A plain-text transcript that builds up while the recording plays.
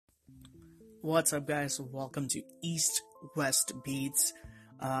What's up, guys? Welcome to East West Beats.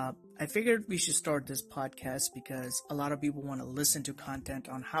 I figured we should start this podcast because a lot of people want to listen to content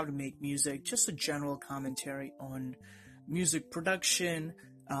on how to make music, just a general commentary on music production,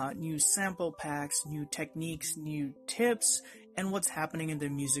 new sample packs, new techniques, new tips, and what's happening in the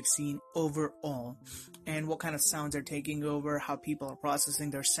music scene overall, and what kind of sounds are taking over, how people are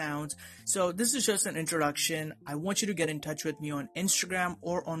processing their sounds. So this is just an introduction. I want you to get in touch with me on Instagram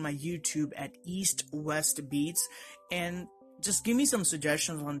or on my YouTube at East West Beats, and just give me some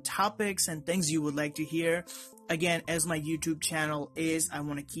suggestions on topics and things you would like to hear. Again, as my YouTube channel is, I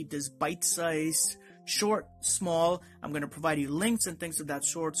want to keep this bite-sized, short, small. I'm going to provide you links and things of that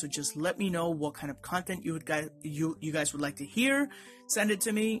sort. So just let me know what kind of content you guys would like to hear. Send it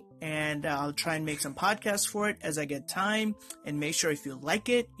to me and I'll try and make some podcasts for it as I get time. And make sure if you like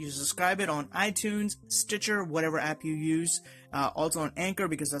it, you subscribe it on iTunes, Stitcher, whatever app you use. Also on Anchor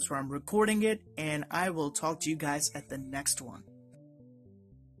because that's where I'm recording it. And I will talk to you guys at the next one.